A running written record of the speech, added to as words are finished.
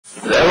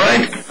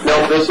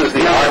This is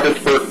the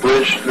Ogdensburg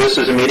Bridge. This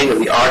is a meeting of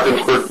the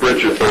Ogdensburg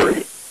Bridge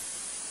Authority.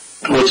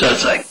 What's that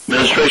say?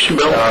 Administration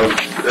bill?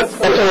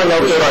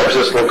 That's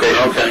this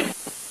location. Okay.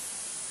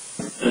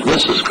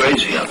 This is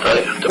crazy, I'll tell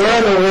you. We're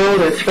on the road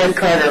with Fred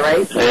Carter,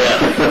 right?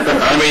 Yeah.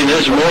 I mean,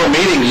 there's more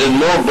meetings and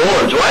more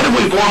boards. Why did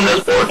we form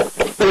this board?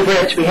 For the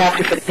bridge, we have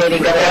to for the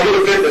Canadian A government.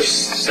 little bit of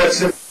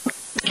sets in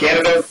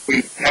Canada,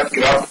 we have to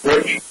get off the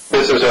bridge.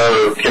 This is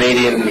a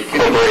Canadian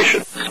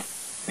corporation.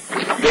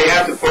 They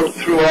have to put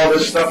through all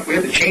this stuff. We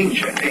have to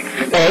change, I think.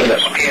 Okay.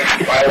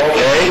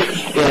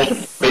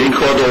 Meeting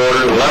called to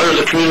order. Letters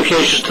of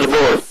communications to the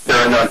board. There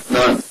are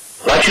none.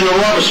 Election of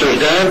officers,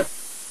 Dan?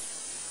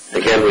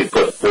 Again, we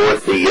put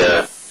forth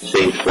the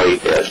same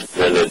slate as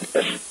presented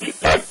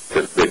at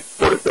the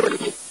Board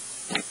Authority.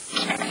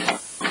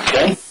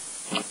 Okay.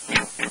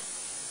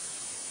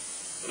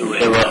 Do we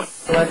have a...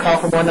 You want to call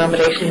for more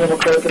nominations and we'll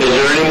close the Is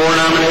there any more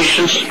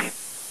nominations?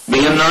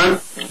 Being none?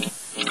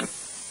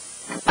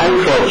 I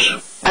will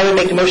close. I would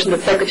make the motion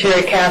that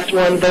Secretary cast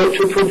one vote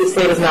to approve the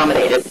slate as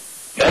nominated.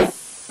 Okay.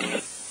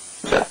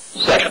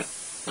 Second.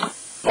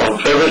 All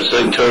in favor,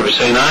 signify by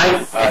saying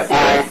aye.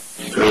 Aye.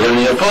 Is there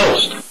any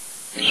opposed?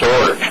 So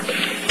ordered.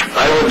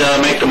 I would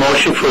make the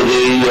motion for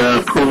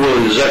the approval of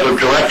the Executive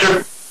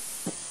Director.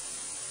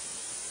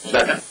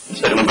 Second.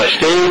 Seconded by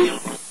Steve.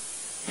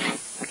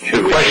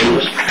 Two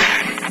questions.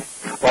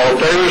 All in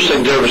favor,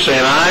 signify by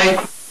saying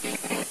aye.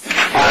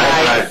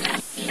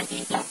 Aye.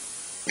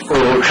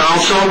 Approval of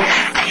Council.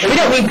 We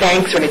don't need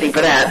banks or anything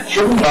for that.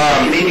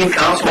 Canadian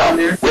Council on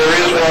there? There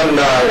is one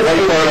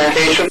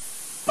clarification.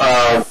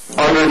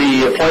 Under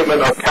the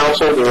appointment of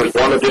council, there is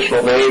one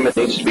additional name. It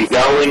needs to be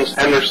Gowlings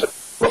Henderson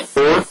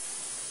IV,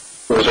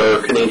 who is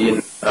our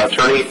Canadian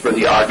attorney for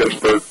the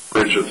Ogdensburg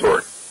Bridge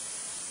Authority.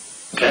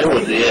 Okay,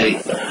 with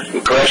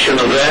the correction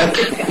of that,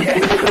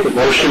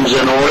 motion's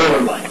in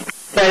order.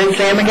 That in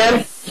Sam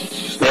again?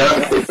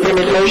 Yeah. You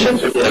made the motion?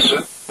 Yes,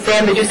 sir.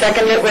 Sam, did you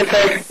second it with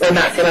the, or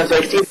not Sam, I'm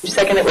sorry, Steve, did you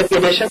second it with the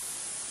addition?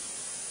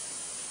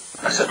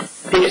 I said,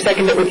 Did you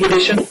second it with the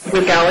addition,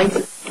 with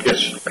Gowlings?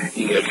 Yes.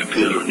 you get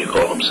confused when you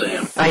call him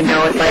Sam. I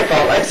know, it's my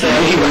fault, I'm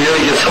sorry. He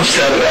really gets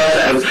upset about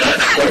that.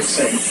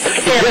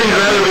 He'd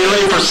rather be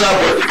late for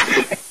supper.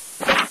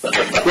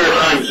 We're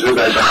times do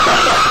that.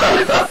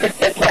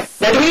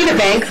 Now, do we need a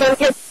bank on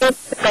here?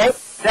 Bank?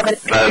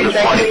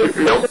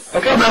 Nope.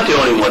 Okay, I'm not the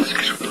only one that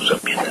screws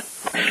up in that.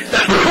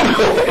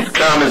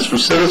 Comments from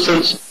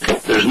citizens?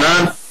 There's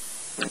none.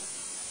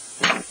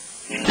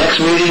 Next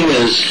meeting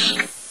is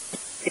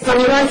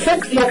July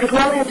 6th? Yeah, because we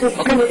only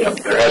have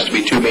to... There has to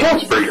be 2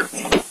 meetings per year.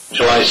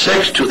 July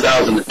 6,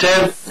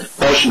 2010.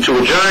 Motion to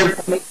adjourn.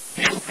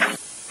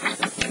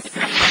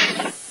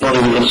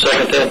 Nobody going to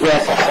second that?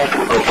 Yes, I'll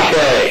second.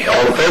 Okay.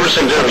 All in favor,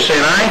 signify by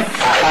saying aye.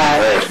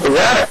 Aye. We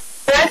got it.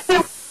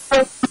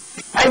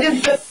 I did...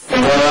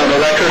 On the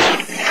record?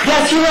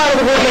 Yes, you were out of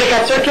the board when it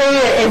got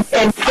circulated,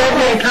 and Fred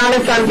made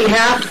comments on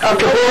behalf of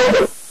the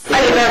board. I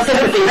didn't have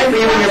sympathy for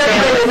you and your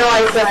family. No,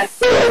 I said...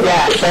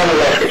 Yeah, It's on the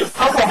record.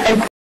 Okay.